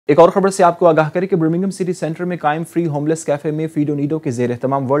एक और खबर से आपको आगाह करें कि बर्मिंघम सिटी सेंटर में कायम फ्री होमलेस कैफे में फीडो नीडो के ज़ेर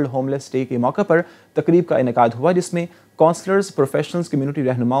एहतमाम वर्ल्ड होमलेस डे के मौके पर तकरीब का इनेकाद हुआ, जिसमें काउंसलर्स, प्रोफेशनल्स, कम्युनिटी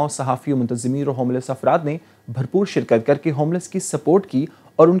रहनुमाओं, सहाफ़ियों, मुंतज़िमीन और होमलेस अफराद ने भरपूर शिरकत करके होमलेस की सपोर्ट की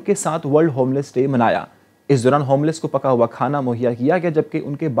और उनके साथ वर्ल्ड होमलेस डे मनाया। इस दौरान होमलेस को पका हुआ खाना मुहैया किया गया, जबकि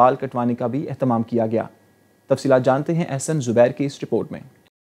उनके बाल कटवाने का भी एहतमाम किया गया। तफसीलात जानते हैं एहसन जुबैर की इस रिपोर्ट में।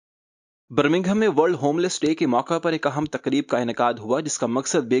 बर्मिंघम में वर्ल्ड होमलेस डे के मौका पर एक अहम तकरीब का इनेकाद हुआ, जिसका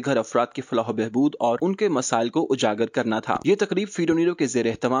मकसद बेघर अफराद की फलाह बहबूद और उनके मसाइल को उजागर करना था। ये तकरीब फीडो नीडो के ज़ेर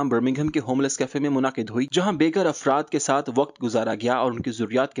एहतमाम बर्मिंघम के होमलेस कैफे में मुनाकिद हुई, जहां बेघर अफराद के साथ वक्त गुजारा गया और उनकी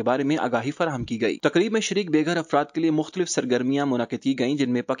जरूरियात के बारे में आगाही फराहम की गई। तकरीब में शरीक बेघर अफराद के लिए मुख्तलिफ सरगर्मियां मुनाकिद की गयी,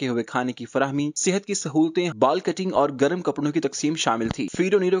 जिनमें पके हुए खाने की फराहमी, सेहत की सहूलतें, बाल कटिंग और गर्म कपड़ों की तकसीम शामिल थी।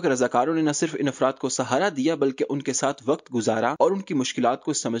 फीडो नीडो के रजाकारों ने न सिर्फ इन अफराद को सहारा दिया, बल्कि उनके साथ वक्त गुजारा और उनकी मुश्किलात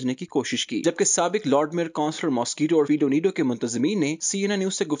को समझने की कोशिश की। जबकि साबिक लॉर्ड मेयर, काउंसलर मॉस्किटो और फीडो नीडो के मुंतज़िमीन ने CNI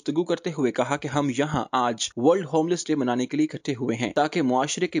न्यूज से गुफ्तगू करते हुए कहा कि हम यहाँ आज वर्ल्ड होमलेस डे मनाने के लिए इकट्ठे हुए हैं, ताकि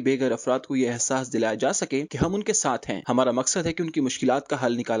मुआशरे के बेघर अफराद को यह एहसास दिलाया जा सके कि हम उनके साथ हैं। हमारा मकसद है कि उनकी मुश्किलात का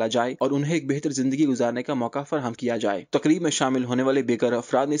हल निकाला जाए और उन्हें एक बेहतर जिंदगी गुजारने का मौका फराहम किया जाए। तकरीब में शामिल होने वाले बेघर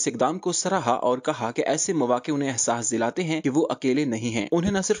अफराद ने इस इकदाम को सराहा और कहा कि ऐसे मौके उन्हें एहसास दिलाते हैं कि वो अकेले नहीं हैं।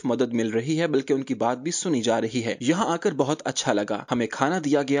 उन्हें न सिर्फ मदद मिल रही है, बल्कि उनकी बात भी सुनी जा रही है। यहाँ आकर बहुत अच्छा लगा। हमें खाना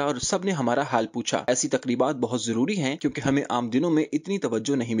दिया गया और सबने हमारा हाल पूछा। ऐसी तकरीबात बहुत जरूरी हैं, क्योंकि हमें आम दिनों में इतनी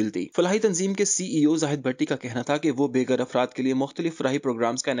तवज्जो नहीं मिलती। फलाही तंजीम के CEO जाहिद भट्टी का कहना था कि वो बेघर अफराद के लिए मुख्तलिफ फलाही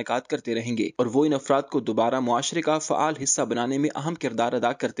प्रोग्राम्स का इनेकाद करते रहेंगे और वो इन अफराद को दोबारा मुआशरे का फ़आल हिस्सा बनाने में अहम किरदार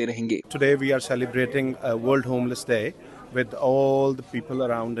अदा करते रहेंगे। Today we are celebrating World Homeless Day with all the people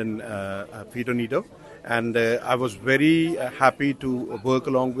around in Feedo Needo, and I was very happy to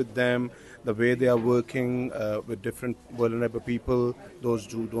work along with them. The way they are working with different vulnerable people, those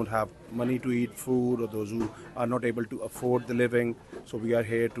who don't have money to eat food or those who are not able to afford the living. So we are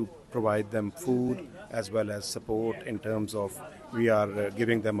here to provide them food as well as support in terms of we are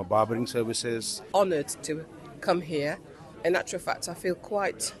giving them a barbering services. Honoured to come here. In actual fact, I feel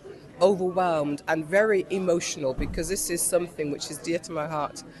quite overwhelmed and very emotional because this is something which is dear to my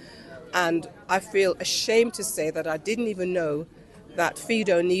heart. And I feel ashamed to say that I didn't even know that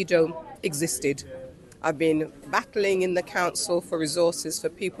Feedo Needo existed. I've been battling in the council for resources for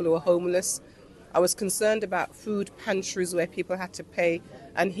people who are homeless. I was concerned about food pantries where people had to pay,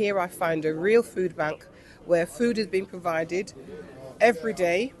 and here I find a real food bank where food is being provided every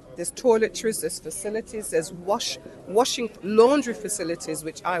day. There's toiletries, there's facilities, there's washing, laundry facilities,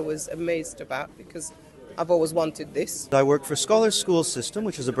 which I was amazed about because I've always wanted this. I work for Scholars School System,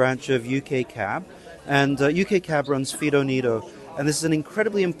 which is a branch of UK CAB, and UK CAB runs Feedo Needo, and this is an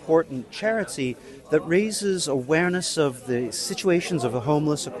incredibly important charity that raises awareness of the situations of the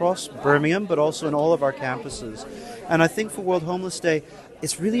homeless across Birmingham, but also in all of our campuses. And I think for World Homeless Day,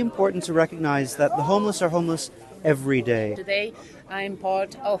 it's really important to recognise that the homeless are homeless every day. Today I'm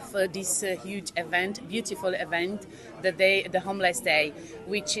part of this huge event, beautiful event, the Homeless Day,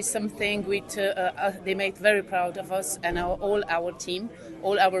 which is something which they made very proud of us and all our team,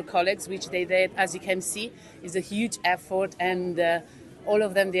 all our colleagues, which they did, as you can see, is a huge effort, and all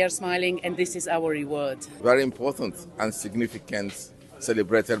of them, they are smiling, and this is our reward. Very important and significant,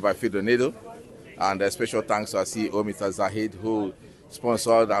 celebrated by Feedo Needo, and a special thanks to our CEO, Mr. Zahid, who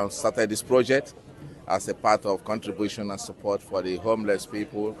sponsored and started this project as a part of contribution and support for the homeless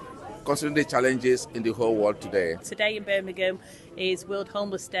people, considering the challenges in the whole world today. Today in Birmingham is World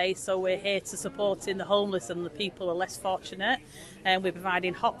Homeless Day, so we're here to support the homeless and the people who are less fortunate. And we're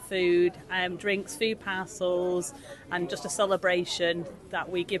providing hot food, drinks, food parcels, and just a celebration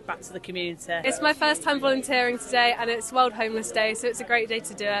that we give back to the community. It's my first time volunteering today, and it's World Homeless Day, so it's a great day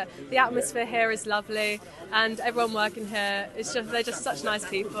to do it. The atmosphere here is lovely, and everyone working here, they're just such nice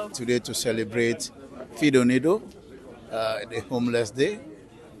people. Today to celebrate Feedo Needo, the Homeless Day.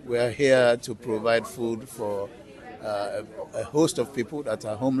 We are here to provide food for a host of people that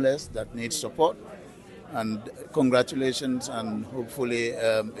are homeless, that need support. And congratulations, and hopefully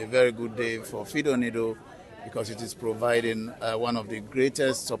a very good day for Feedo Needo, because it is providing one of the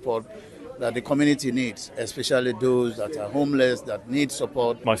greatest support that the community needs, especially those that are homeless, that need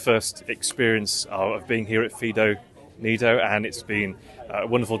support. My first experience of being here at Feedo Needo, and it's been a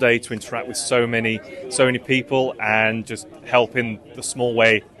wonderful day to interact with so many people and just help in the small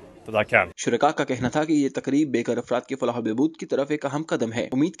way that I can. शुरका का कहना था कि ये तकरीब बेघर अफराद के फलाह बहबूद की तरफ एक अहम कदम है।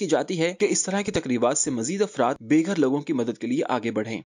 उम्मीद की जाती है कि इस तरह की तकरीबात से मजीद अफराद बेघर लोगों की मदद के लिए आगे बढ़ें।